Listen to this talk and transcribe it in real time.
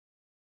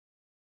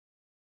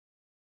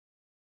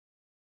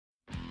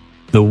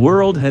The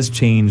world has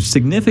changed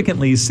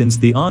significantly since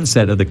the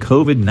onset of the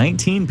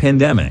COVID-19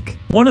 pandemic.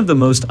 One of the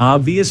most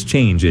obvious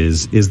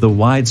changes is the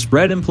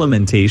widespread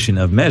implementation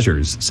of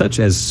measures such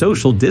as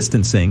social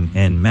distancing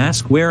and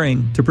mask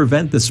wearing to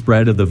prevent the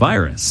spread of the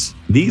virus.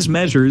 These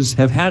measures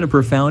have had a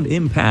profound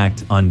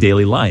impact on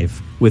daily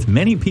life, with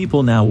many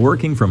people now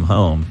working from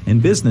home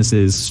and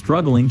businesses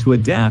struggling to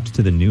adapt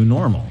to the new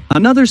normal.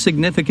 Another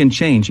significant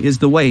change is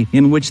the way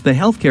in which the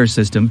healthcare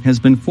system has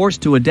been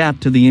forced to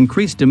adapt to the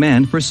increased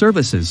demand for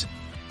services.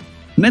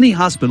 Many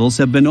hospitals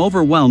have been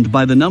overwhelmed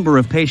by the number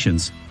of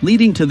patients,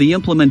 leading to the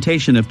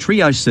implementation of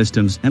triage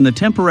systems and the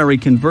temporary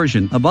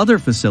conversion of other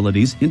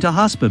facilities into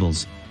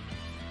hospitals.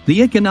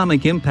 The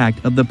economic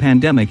impact of the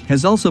pandemic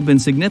has also been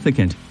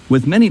significant,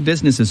 with many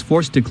businesses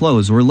forced to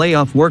close or lay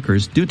off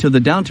workers due to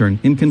the downturn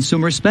in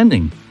consumer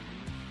spending.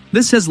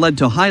 This has led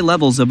to high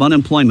levels of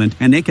unemployment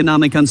and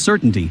economic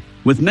uncertainty,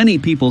 with many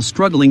people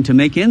struggling to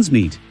make ends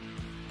meet.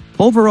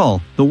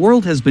 Overall, the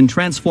world has been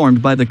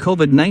transformed by the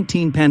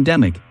COVID-19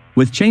 pandemic,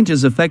 with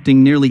changes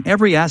affecting nearly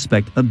every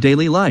aspect of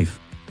daily life.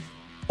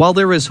 While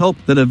there is hope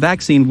that a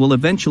vaccine will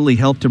eventually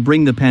help to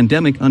bring the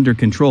pandemic under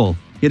control,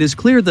 it is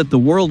clear that the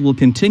world will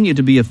continue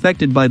to be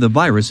affected by the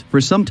virus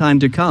for some time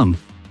to come.